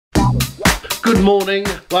Good morning,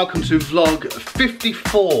 welcome to vlog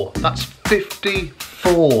 54. That's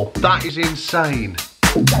 54. That is insane.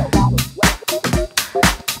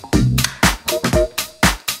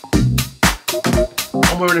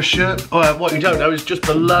 I'm wearing a shirt. What you don't know is just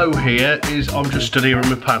below here is I'm just stood here in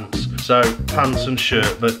my pants. So pants and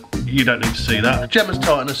shirt, but you don't need to see that. Gemma's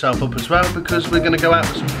tightening herself up as well because we're going to go out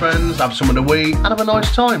with some friends, have something to eat and have a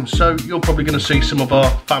nice time. So you're probably going to see some of our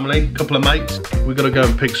family, a couple of mates. We're going to go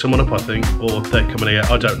and pick someone up, I think, or they're coming here,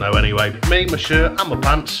 I don't know anyway. Me, my shirt and my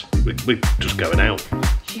pants, we're just going out.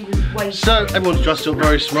 So everyone's dressed up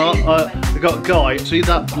very smart. We've got a guy, see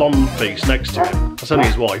that blonde piece next to him? That's only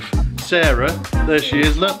his wife. Sarah, there she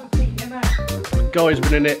is, look. Guy's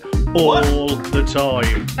been in it all the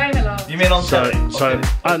time. You mean on telly?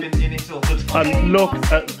 And look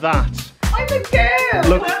at that. I'm a girl.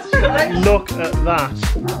 Look at that.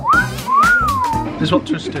 This is what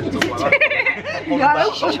twisted.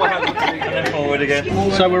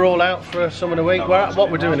 So we're all out for summer a week.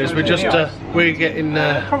 What we're doing is we're just we're getting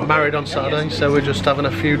married on Saturday, so we're just having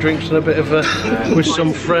a few drinks and a bit of with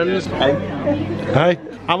some friends. Hey,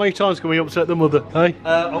 how many times can we upset the mother? Hey,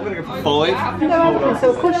 I'm gonna go for 5. No,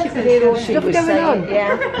 so of course she could hear all the stuff going on.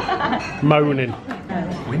 Yeah. Moaning.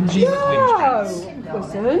 Whingy.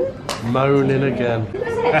 Moaning again.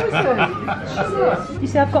 You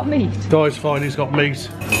see, I've got meat. Guy's fine, he's got meat.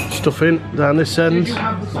 Stuff in down this end.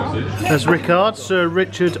 There's Rickard, Sir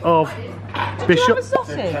Richard of Bishop.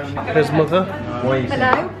 There's mother.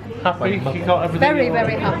 Hello. Happy? You got everything? Very,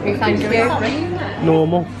 very happy, thank you.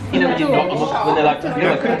 Normal. You know when you've got them when they're like,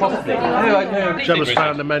 no, couldn't possibly. No. Gemma's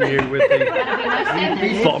found the menu with the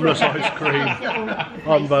bottomless ice cream.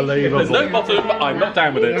 Unbelievable. There's no bottom, but I'm not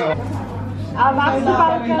down with it.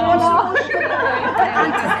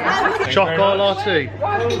 Chocolate.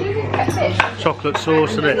 Chocolate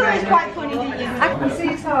sauce in it.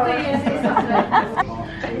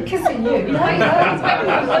 Kissing you.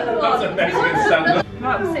 That's amazing standard.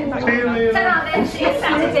 Absolutely.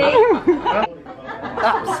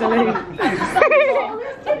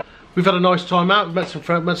 We've had a nice time out. We've met some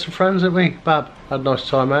friends, haven't we? Bab had a nice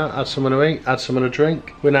time out. Had something to eat. Had something to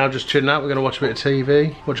drink. We're now just chilling out. We're going to watch a bit of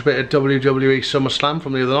TV. Watch a bit of WWE SummerSlam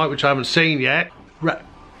from the other night, which I haven't seen yet.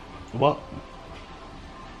 What?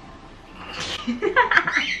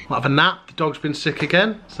 Might have a nap. The dog's been sick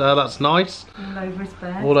again, so that's nice. All over his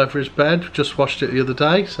bed. All over his bed. Just washed it the other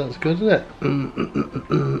day, so that's good, isn't it?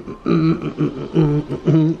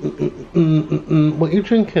 What are you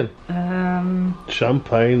drinking?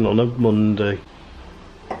 Champagne on a Monday.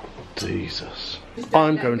 Jesus.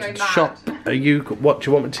 I'm going to the shop. What do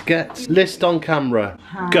you want me to get? List on camera.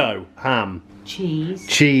 Ham. Go. Ham. Cheese.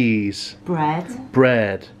 Cheese. Bread.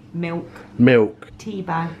 Bread. Milk. Milk. Tea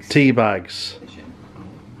bags. Tea bags.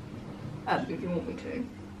 If you want me to.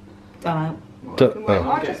 Oh.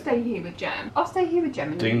 I'll just stay here with Jem. I'll stay here with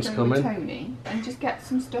Jem and Dean's then coming. with Tony and just get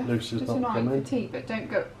some stuff Lucy's for not tonight coming. for tea, but don't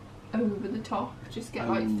go over the top. Just get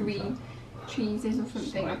like 3 cheeses or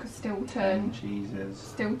something, like a Stilton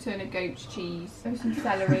a goat's cheese, or some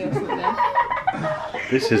celery or something.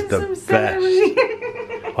 This is the best.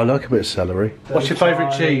 I like a bit of celery. What's your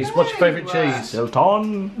favourite cheese? What's your favourite cheese?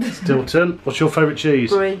 Stilton. Stilton. What's your favourite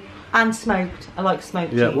cheese? Brie. And smoked. I like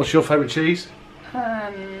smoked Yeah. cheese. What's your favourite cheese?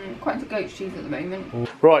 Quite into goat's cheese at the moment.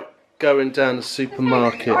 Right. Going down the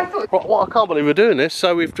supermarket. Well, I can't believe we're doing this.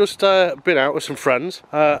 So we've just been out with some friends,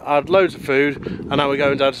 had loads of food, and now we're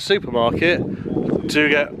going down to the supermarket to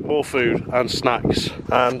get more food and snacks.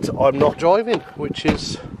 And I'm not driving, which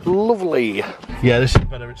is lovely. Yeah, this is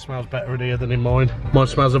better. It smells better in here than in mine. Mine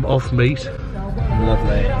smells of off meat.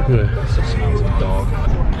 Lovely. Yeah. It smells of dog.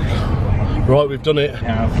 Right, we've done it.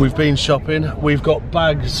 Yeah. We've been shopping. We've got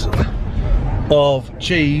bags of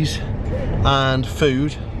cheese and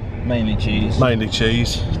food. Mainly cheese. Mainly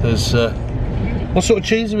cheese. There's what sort of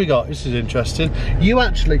cheese have we got? This is interesting. You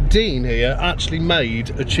actually, Dean here, actually made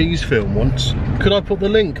a cheese film once. Could I put the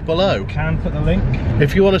link below? Can put the link.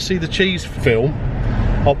 If you want to see the cheese film,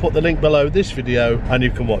 I'll put the link below this video and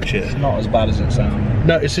you can watch it. It's not as bad as it sounds.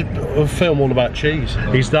 No, it's a film all about cheese.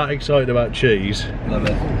 He's that excited about cheese. Love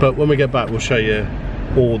it. But when we get back, we'll show you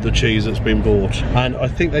all the cheese that's been bought. And I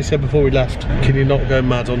think they said before we left, can you not go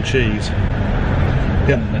mad on cheese?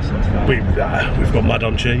 Yeah, we've got mad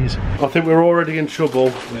on cheese. I think we're already in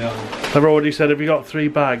trouble. Yeah. They've already said, have you got 3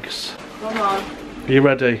 bags? Come on. Are you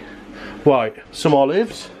ready? Right, some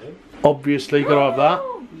olives. Obviously, gotta have that.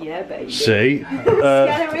 Yeah, baby. See,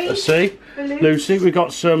 see, Lucy, we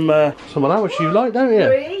got some of that which you like, don't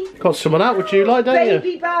you? Got someone out with you, like, don't you?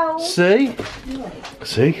 Baby Belle. See?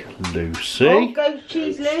 See? Lucy. Oh, goat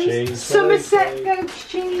cheese, Lucy. Somerset goat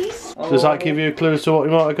cheese. Does that give you a clue as to what we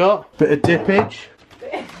might have got? Bit of dippage.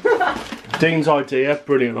 Dean's idea,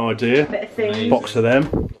 brilliant idea. Bit of things. Box of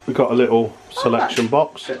them. We've got a little selection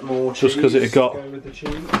box. Bit more Just because it had got. Go with the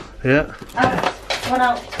cheese. Yeah. One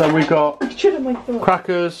out. Then we've got Should have my thought.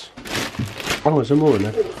 crackers. Oh, there's some more in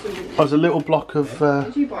there. There's a little block of.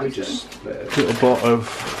 Did you buy some? Just Little block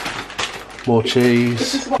of more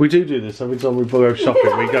cheese. We do this every time we go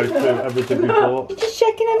shopping. We go through everything we bought. Just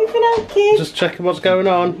checking everything out, kid. Just checking what's going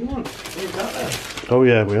on. Oh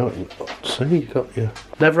yeah, we are. See, you got yeah.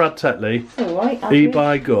 Never had Tetley. Alright,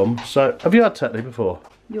 eBay gum. So, have you had Tetley before?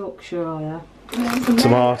 Yorkshire, I have.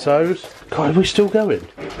 Tomatoes. God, are we still going?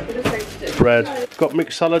 Bread. Got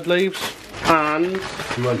mixed salad leaves. And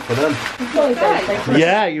run for them.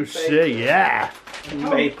 Yeah, you see, yeah.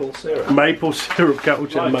 maple syrup. Maple syrup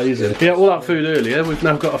couch, amazing. Yeah, all that food earlier. We've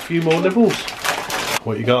now got a few more nibbles.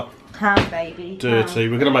 What you got? Ham, baby. Dirty.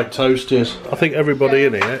 We're going to make toasties. I think everybody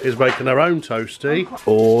in here is making their own toasty.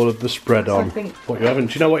 All of the spread on. What you having?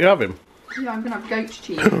 Do you know what you're having? Yeah, I'm going to have goat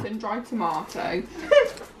cheese and dried tomato.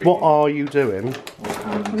 What are you doing?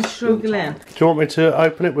 I'm struggling. Do you want me to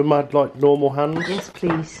open it with my like normal hands? Yes,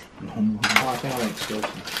 please. I think I make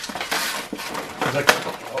skeleton.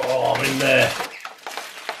 Oh, I'm in there.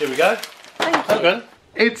 Here we go. Thank you. Okay.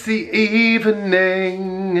 It's the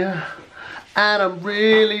evening, and I'm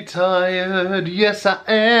really tired. Yes, I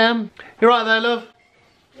am. You right there, love?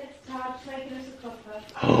 Yes, Dad, making us a cuppa.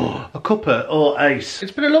 Oh, a cuppa or ace.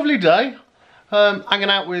 It's been a lovely day.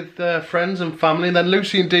 Hanging out with friends and family, and then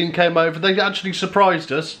Lucy and Dean came over. They actually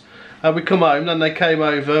surprised us. We come home, and they came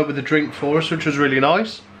over with a drink for us, which was really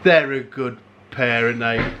nice. They're a good pair, aren't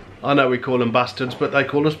they? I know we call them bastards, but they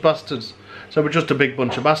call us bastards. So we're just a big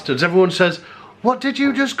bunch of bastards. Everyone says, what did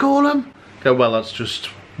you just call them? Go, well, that's just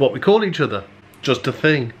what we call each other. Just a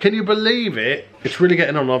thing. Can you believe it? It's really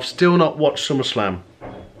getting on. I've still not watched SummerSlam.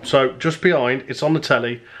 So just behind, it's on the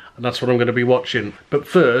telly, and that's what I'm going to be watching. But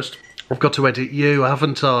first, I've got to edit you,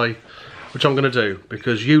 haven't I? Which I'm going to do,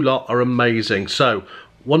 because you lot are amazing. So,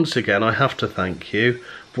 once again, I have to thank you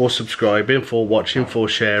for subscribing, for watching, for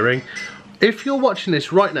sharing. If you're watching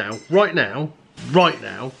this right now,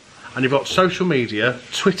 and you've got social media,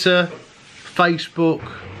 Twitter, Facebook,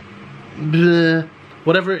 bleh,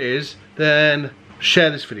 whatever it is, then share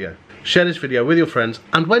this video. Share this video with your friends,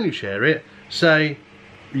 and when you share it, say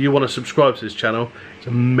you want to subscribe to this channel. It's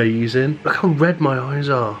amazing. Look how red my eyes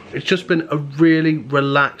are. It's just been a really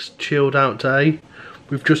relaxed, chilled out day.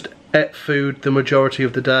 We've just ate food the majority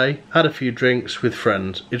of the day, had a few drinks with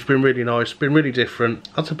friends. It's been really nice, been really different.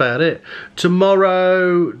 That's about it.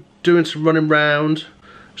 Tomorrow, doing some running round,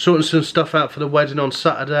 sorting some stuff out for the wedding on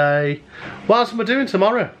Saturday. What else am I doing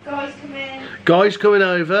tomorrow? Guys, come in. Guys coming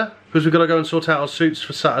over, because we've got to go and sort out our suits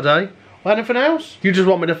for Saturday. Anything else? You just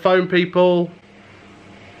want me to phone people?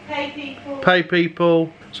 Pay people. Pay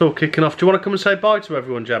people. It's all kicking off. Do you want to come and say bye to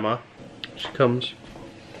everyone, Gemma? She comes.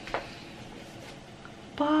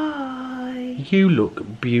 Bye. You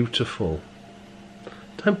look beautiful.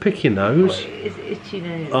 Don't pick your nose. It's itchy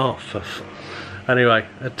nose. Oh, anyway,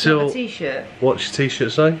 until... A t-shirt. What's your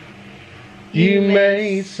t-shirt say? You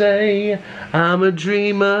may say I'm a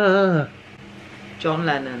dreamer, John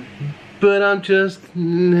Lennon. but I'm just...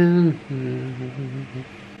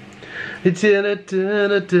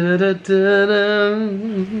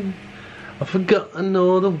 I've forgotten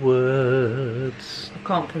all the words. I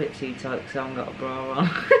can't put it too tight because I haven't got a bra on.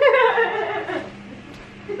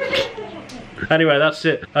 Anyway, that's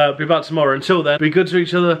it. Be back tomorrow. Until then, be good to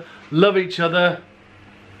each other, love each other.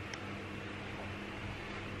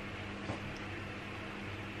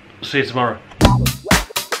 See you tomorrow.